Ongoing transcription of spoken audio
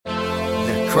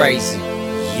crazy.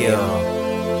 Yeah.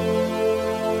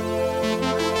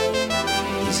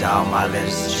 These are all my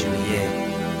letters to Juliet.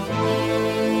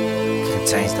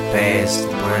 Contains the past,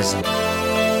 the present,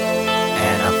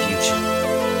 and our future.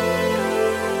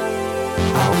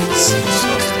 I hope you see what's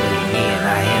supposed to be me and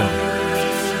I am.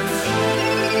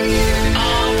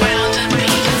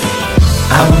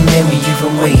 I remember you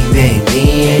from way back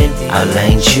then. I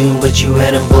liked you, but you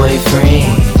had a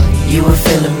boyfriend. You were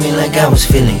feeling me like I was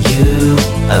feeling you.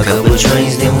 A couple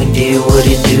drinks, then we did what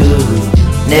it do.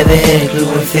 Never had a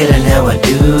clue what feeling how I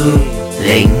do.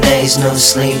 Late nights, no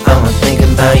sleep, I'ma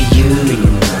thinking about you.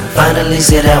 Finally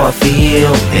said how I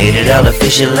feel. Made it all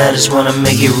official, I just wanna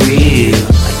make it real.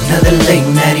 Another late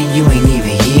night and you ain't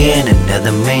even here. In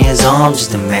another man's arms,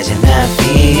 just imagine how I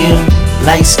feel.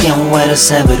 Light skin, white, a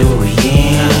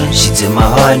Salvadorian. She took my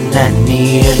heart and I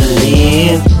need her to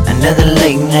live. Another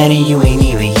late night and you ain't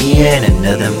even here. In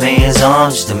another man's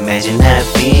arms, just imagine how I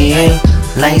feel.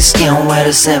 Light skin, white, a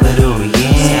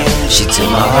Salvadorian. She took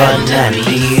my heart and I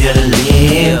need her to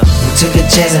live. We took a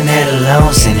chance and had a long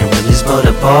Cinderella's boat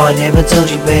apart. Never told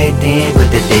you back then,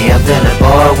 but the day I fell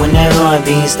apart, when that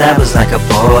heartbeat stopped was like a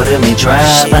part of me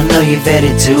drive. I know you felt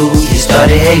it too. You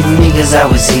started hating me cause I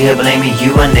was here blaming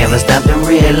you. I never stopped to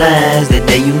realize that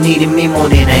day you needed me more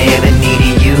than I ever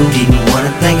needed you. Didn't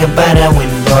wanna think about it, I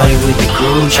went and party with the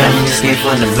crew, trying to escape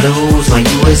from the blues. While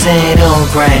you was at home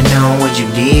crying on what you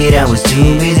did, I was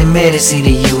too busy mad to see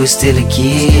that you was still a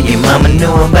kid. Your mama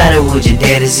knew about it, would your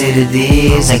daddy say to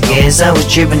this? I guess I was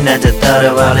tripping at the thought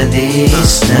of all of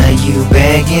this. Now you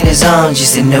back in his arms,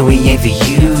 just to know he ain't for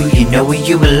you. You know where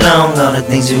you belong, all the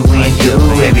things that we do.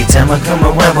 Every time I come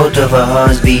around, both of our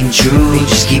hearts beating true.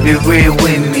 Just keep it real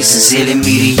with me, sincerely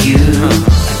me to you.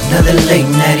 Another late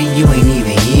night and you ain't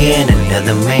even here. In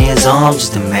another man's arms,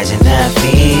 just imagine how I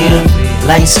feel.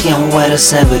 Light skin, white, a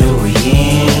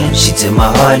Salvadorian. She took my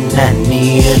heart and I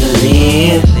need her to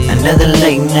live. Another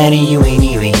late night and you ain't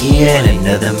even here. In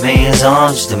another man's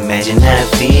arms, just imagine how I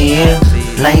feel.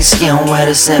 Light skin, white,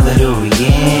 a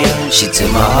Salvadorian. She took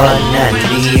my heart and I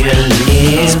need her to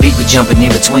live. People jumping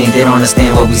in between, they don't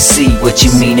understand what we see. What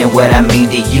you mean and what I mean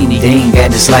to you, they ain't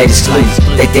got the slightest clue.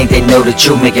 They think they know the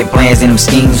truth, making plans and them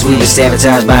schemes. We was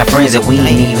sabotaged by friends that we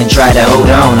ain't even tried to hold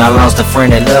on. I lost a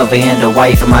friend that loved and the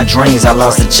wife of my dreams. I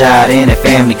lost a child and a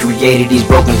family, created these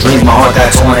broken dreams. My heart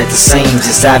got torn at the seams.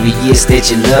 It's obvious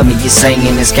that you love me. You're saying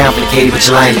it's complicated, but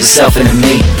you're lying to yourself and to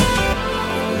me.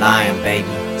 Lying, baby,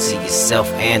 to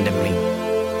yourself and to me.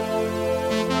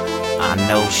 I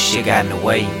know shit got in the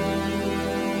way.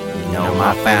 You know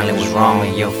my family was wrong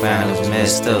and your family was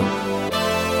messed up.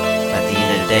 But at the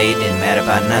end of the day, it didn't matter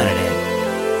about none of that.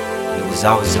 It was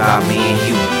always about me and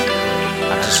you.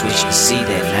 I just wish you could see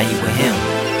that now you with him.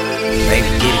 Baby,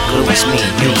 get it good, it's me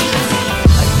and you.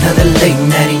 Another late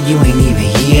night and you ain't even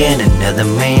here. In another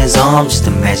man's arms, just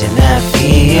imagine how I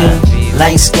feel.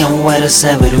 Light skin, white, a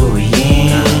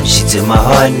Salvadorian. She took my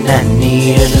heart and I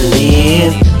need her to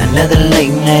live. Another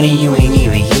late night and you ain't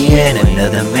even here. In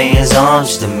another man's arms,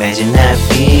 just imagine how I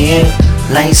feel.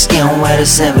 Light skin, white, a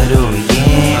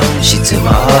Salvadorian. She took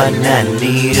my heart and I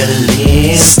need her to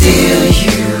live. Still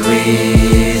you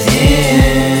with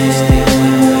him.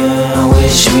 I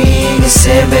wish we could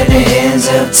separate the hands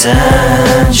of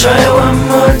time. Try one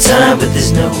more time, but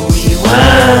there's no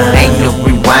rewind. Ain't no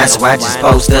rewind, so I just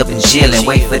post up and chill and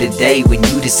wait for the day when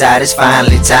you decide it's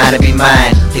finally time to be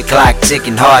mine. The clock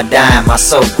ticking, hard dying, my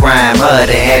soul crying.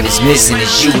 Other habits missing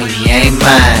is you and he ain't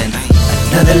mine.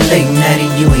 Another late night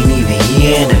and you ain't even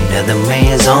here. In another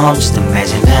man's arms, just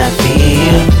imagine how I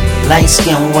feel. Light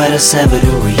skin, white, a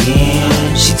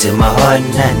Salvadorian. She took my heart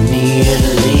and I need her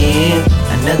to live.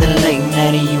 Another late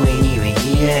night and you ain't even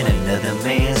here. In another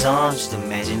man's arms, just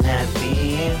imagine how I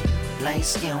feel. Light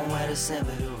skin, white, a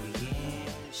Salvadorian.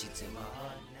 She took